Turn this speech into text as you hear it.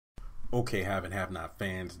Okay, have and have not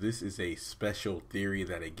fans, this is a special theory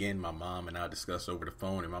that again my mom and I discussed over the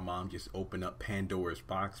phone, and my mom just opened up Pandora's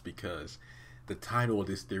box because the title of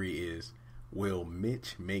this theory is, will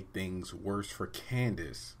Mitch make things worse for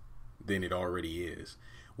Candace than it already is?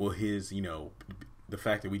 Will his, the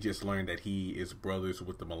fact that we just learned that he is brothers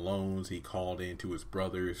with the Malones, he called in to his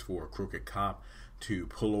brothers for a crooked cop to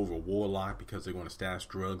pull over Warlock because they're going to stash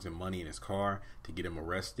drugs and money in his car to get him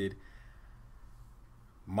arrested.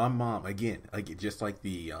 My mom, again, just like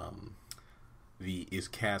the is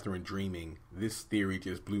Catherine dreaming, this theory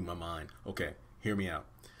just blew my mind. Okay, hear me out.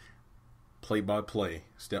 Play by play,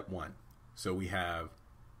 step one. So we have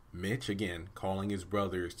Mitch, again, calling his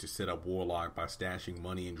brothers to set up Warlock by stashing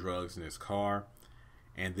money and drugs in his car,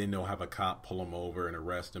 and then they'll have a cop pull him over and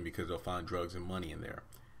arrest him because they'll find drugs and money in there.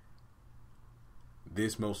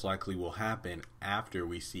 This most likely will happen after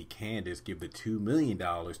we see Candace give the $2 million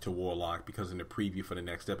to Warlock, because in the preview for the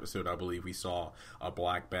next episode, I believe we saw a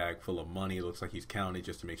black bag full of money. It looks like he's counted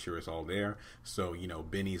just to make sure it's all there. So,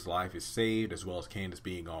 Benny's life is saved, as well as Candace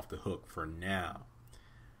being off the hook for now.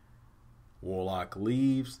 Warlock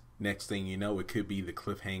leaves. Next thing you know, it could be the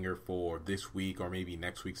cliffhanger for this week or maybe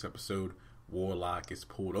next week's episode. Warlock is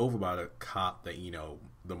pulled over by the cop that,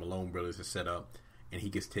 the Malone brothers have set up, and he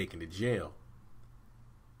gets taken to jail.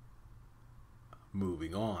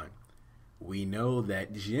 Moving on, we know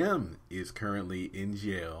that Jim is currently in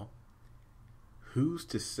jail. Who's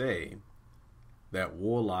to say that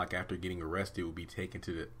Warlock, after getting arrested, will be taken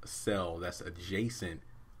to the cell that's adjacent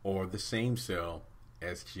or the same cell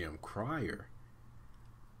as Jim Cryer?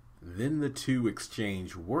 Then the two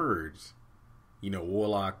exchange words.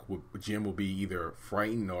 Jim will be either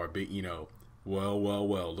frightened or a bit,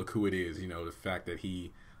 well, look who it is. The fact that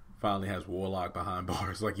he finally has Warlock behind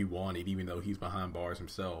bars like he wanted, even though he's behind bars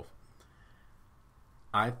himself.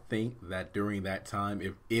 I think that during that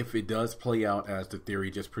time, if it does play out as the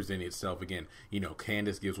theory just presented itself again,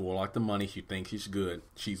 Candace gives Warlock the money, she thinks she's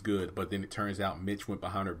good, but then it turns out Mitch went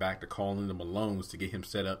behind her back to call in the Malones to get him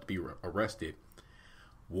set up to be arrested.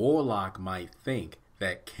 Warlock might think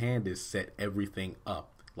that Candace set everything up.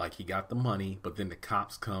 Like he got the money, but then the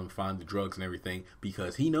cops come find the drugs and everything,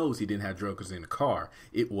 because he knows he didn't have drugs in the car.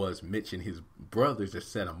 It was Mitch and his brothers that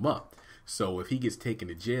set him up. So if he gets taken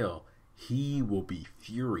to jail, he will be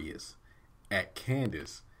furious at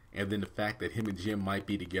Candace. And then the fact that him and Jim might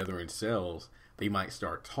be together in cells, they might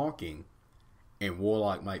start talking, and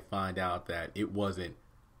Warlock might find out that it wasn't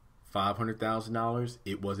 $500,000,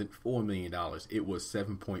 it wasn't $4 million, it was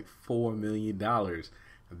 $7.4 million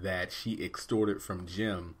that she extorted from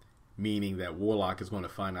Jim, meaning that Warlock is going to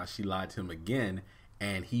find out she lied to him again,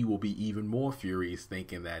 and he will be even more furious,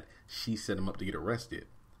 thinking that she set him up to get arrested.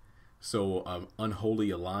 So an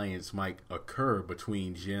unholy alliance might occur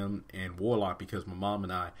between Jim and Warlock, because my mom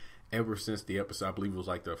and I, ever since the episode, I believe it was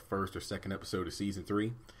like the first or second episode of season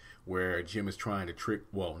 3, where Jim is trying to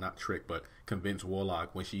convince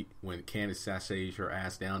Warlock when Candace sashays her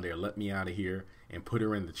ass down there, let me out of here, and put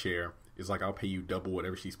her in the chair. It's like, I'll pay you double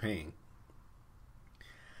whatever she's paying.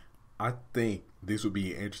 I think this would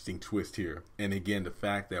be an interesting twist here. And again, the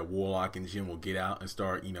fact that Warlock and Jim will get out and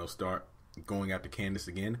start going after Candace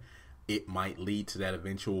again, it might lead to that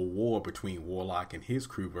eventual war between Warlock and his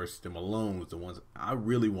crew versus the Malones, the ones I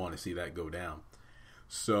really want to see that go down.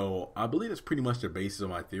 So I believe that's pretty much the basis of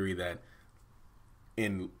my theory, that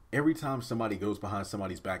every time somebody goes behind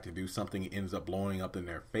somebody's back to do something, it ends up blowing up in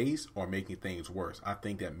their face or making things worse. I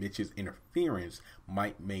think that Mitch's interference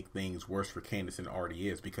might make things worse for Candace than it already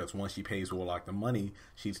is, because once she pays Warlock the money,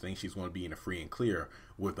 she thinks she's going to be in a free and clear,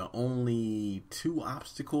 with the only 2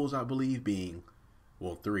 obstacles, I believe, being,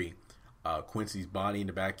 well, 3. Quincy's body in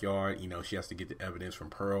the backyard. She has to get the evidence from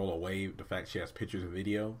Pearl away, the fact she has pictures and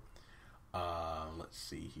video. Let's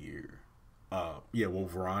see here.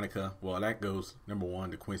 Veronica. Well, that goes, number 1,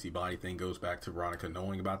 the Quincy body thing goes back to Veronica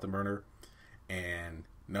knowing about the murder. And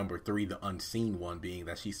number 3, the unseen one, being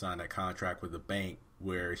that she signed that contract with the bank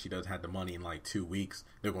where she doesn't have the money in like 2 weeks.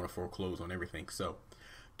 They're going to foreclose on everything. So,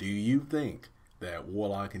 do you think that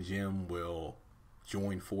Warlock and Jim will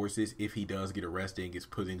join forces if he does get arrested and gets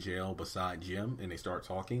put in jail beside Jim and they start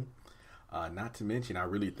talking? Not to mention, I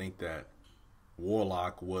really think that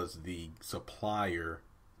Warlock was the supplier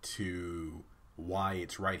to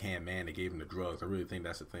Wyatt's right-hand man that gave him the drugs. I really think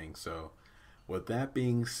that's the thing. So with that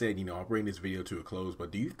being said, I'll bring this video to a close, but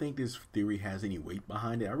do you think this theory has any weight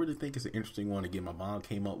behind it? I really think it's an interesting one. Again, my mom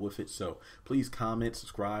came up with it. So please comment,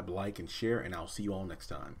 subscribe, like, and share, and I'll see you all next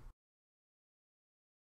time.